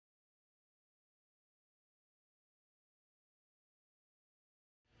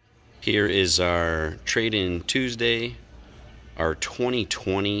Here is our trade-in Tuesday, our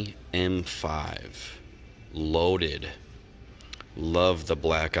 2020 M5, loaded. Love the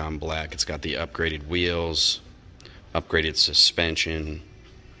black on black. It's got the upgraded wheels, upgraded suspension,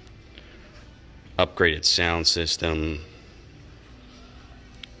 upgraded sound system,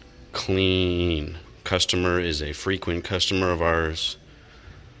 clean. Customer is a frequent customer of ours,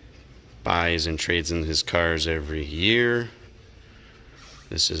 buys and trades in his cars every year.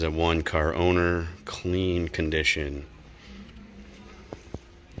 This is a one-car owner, clean condition.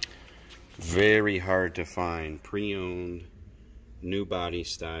 Very hard to find pre-owned, new body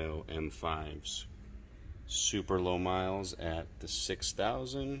style M5s. Super low miles at the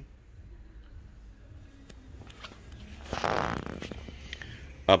 6,000.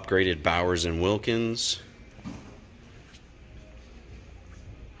 Upgraded Bowers and Wilkins.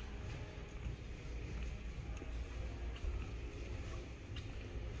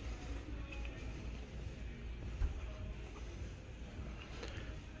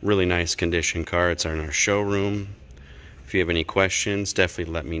 Really nice condition car. It's in our showroom. If you have any questions,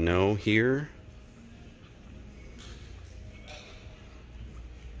 definitely let me know here.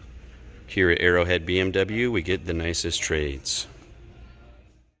 Here at Arrowhead BMW, we get the nicest trades.